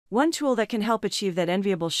One tool that can help achieve that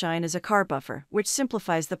enviable shine is a car buffer, which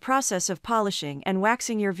simplifies the process of polishing and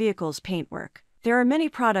waxing your vehicle's paintwork. There are many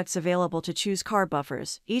products available to choose car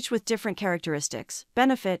buffers, each with different characteristics,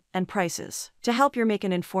 benefit, and prices, to help you make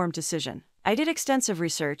an informed decision. I did extensive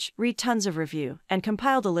research, read tons of review, and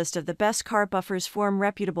compiled a list of the best car buffers from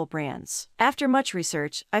reputable brands. After much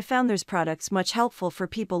research, I found those products much helpful for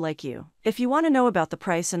people like you. If you want to know about the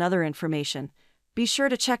price and other information, be sure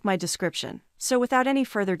to check my description. So without any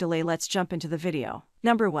further delay, let's jump into the video.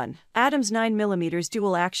 Number 1. Adams 9mm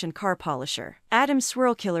Dual Action Car Polisher. Adams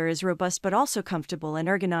Swirl Killer is robust but also comfortable and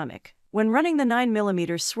ergonomic. When running the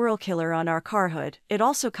 9mm Swirl Killer on our car hood, it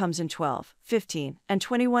also comes in 12, 15, and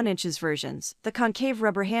 21 inches versions. The concave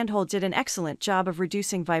rubber handhold did an excellent job of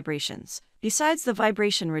reducing vibrations. Besides the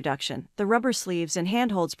vibration reduction, the rubber sleeves and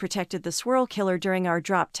handholds protected the Swirl Killer during our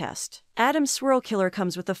drop test. Adams Swirl Killer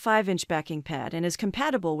comes with a 5-inch backing pad and is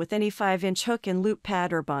compatible with any 5-inch hook and loop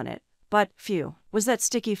pad or bonnet. But, phew, was that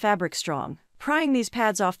sticky fabric strong? Prying these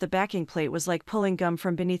pads off the backing plate was like pulling gum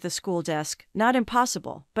from beneath a school desk. Not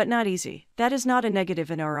impossible, but not easy. That is not a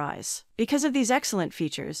negative in our eyes. Because of these excellent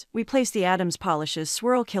features, we place the Adams Polishes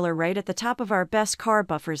Swirl Killer right at the top of our best car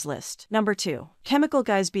buffers list. Number 2. Chemical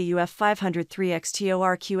Guys BUF 503X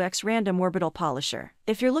TORQX Random Orbital Polisher.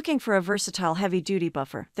 If you're looking for a versatile heavy-duty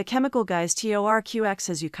buffer, the Chemical Guys TORQX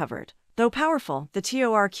has you covered. Though powerful, the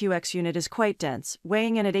TORQX unit is quite dense,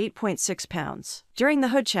 weighing in at 8.6 pounds. During the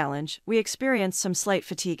hood challenge, we experienced some slight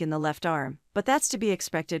fatigue in the left arm, but that's to be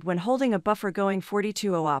expected when holding a buffer going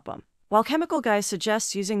 42 oppum. While Chemical Guys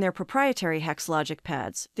suggests using their proprietary HexLogic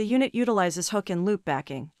pads, the unit utilizes hook and loop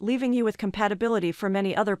backing, leaving you with compatibility for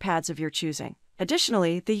many other pads of your choosing.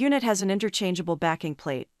 Additionally, the unit has an interchangeable backing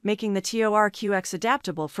plate, making the TORQX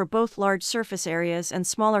adaptable for both large surface areas and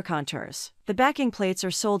smaller contours. The backing plates are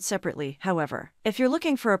sold separately, however. If you're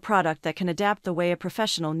looking for a product that can adapt the way a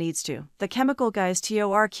professional needs to, the Chemical Guys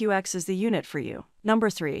TORQX is the unit for you. Number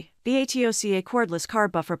 3. BATOCA Cordless Car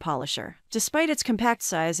Buffer Polisher. Despite its compact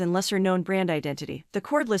size and lesser-known brand identity, the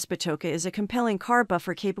cordless Batoka is a compelling car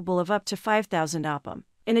buffer capable of up to 5,000 oppum.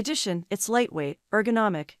 In addition, it's lightweight,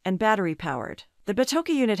 ergonomic, and battery-powered. The Batoka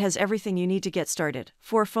unit has everything you need to get started: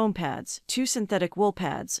 4 foam pads, 2 synthetic wool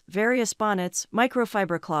pads, various bonnets,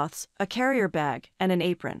 microfiber cloths, a carrier bag, and an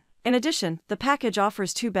apron. In addition, the package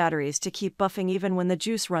offers 2 batteries to keep buffing even when the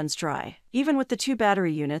juice runs dry. Even with the 2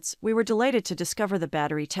 battery units, we were delighted to discover the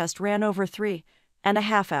battery test ran over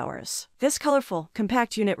 3.5 hours. This colorful,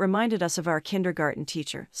 compact unit reminded us of our kindergarten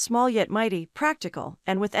teacher: small yet mighty, practical,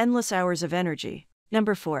 and with endless hours of energy.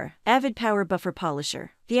 Number 4. Avid Power Buffer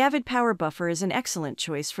Polisher. The Avid Power Buffer is an excellent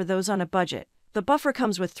choice for those on a budget. The buffer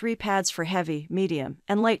comes with 3 pads for heavy, medium,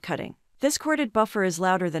 and light cutting. This corded buffer is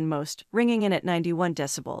louder than most, ringing in at 91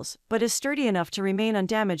 decibels, but is sturdy enough to remain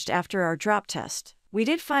undamaged after our drop test. We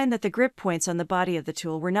did find that the grip points on the body of the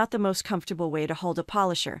tool were not the most comfortable way to hold a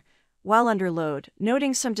polisher while under load,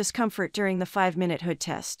 noting some discomfort during the 5-minute hood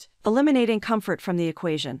test. Eliminating comfort from the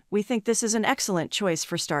equation, we think this is an excellent choice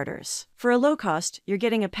for starters. For a low cost, you're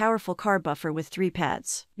getting a powerful car buffer with 3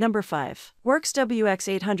 pads. Number 5. Works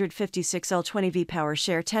WX 856L20V Power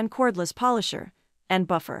Share 10 Cordless Polisher and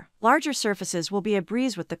Buffer. Larger surfaces will be a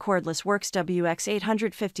breeze with the cordless Works WX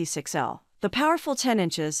 856L. The powerful 10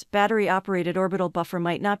 inches, battery-operated orbital buffer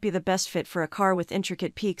might not be the best fit for a car with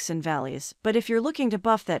intricate peaks and valleys, but if you're looking to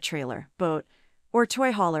buff that trailer, boat, or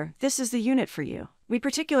toy hauler, this is the unit for you. We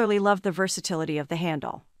particularly love the versatility of the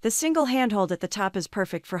handle. The single handhold at the top is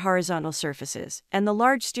perfect for horizontal surfaces, and the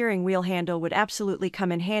large steering wheel handle would absolutely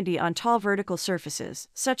come in handy on tall vertical surfaces,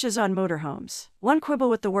 such as on motorhomes. One quibble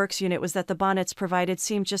with the Works unit was that the bonnets provided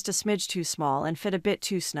seemed just a smidge too small and fit a bit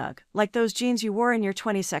too snug, like those jeans you wore in your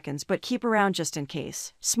 20s but keep around just in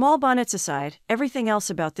case. Small bonnets aside, everything else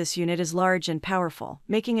about this unit is large and powerful,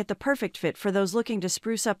 making it the perfect fit for those looking to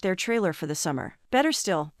spruce up their trailer for the summer. Better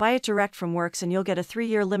still, buy it direct from Works and you'll get a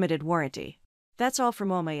 3-year limited warranty. That's all from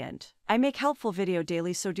my end. I make helpful video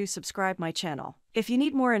daily, so do subscribe my channel. If you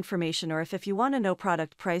need more information or if you want to know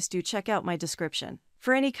product price, do check out my description.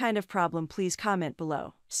 For any kind of problem, please comment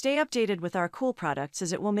below. Stay updated with our cool products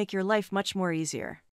as it will make your life much more easier.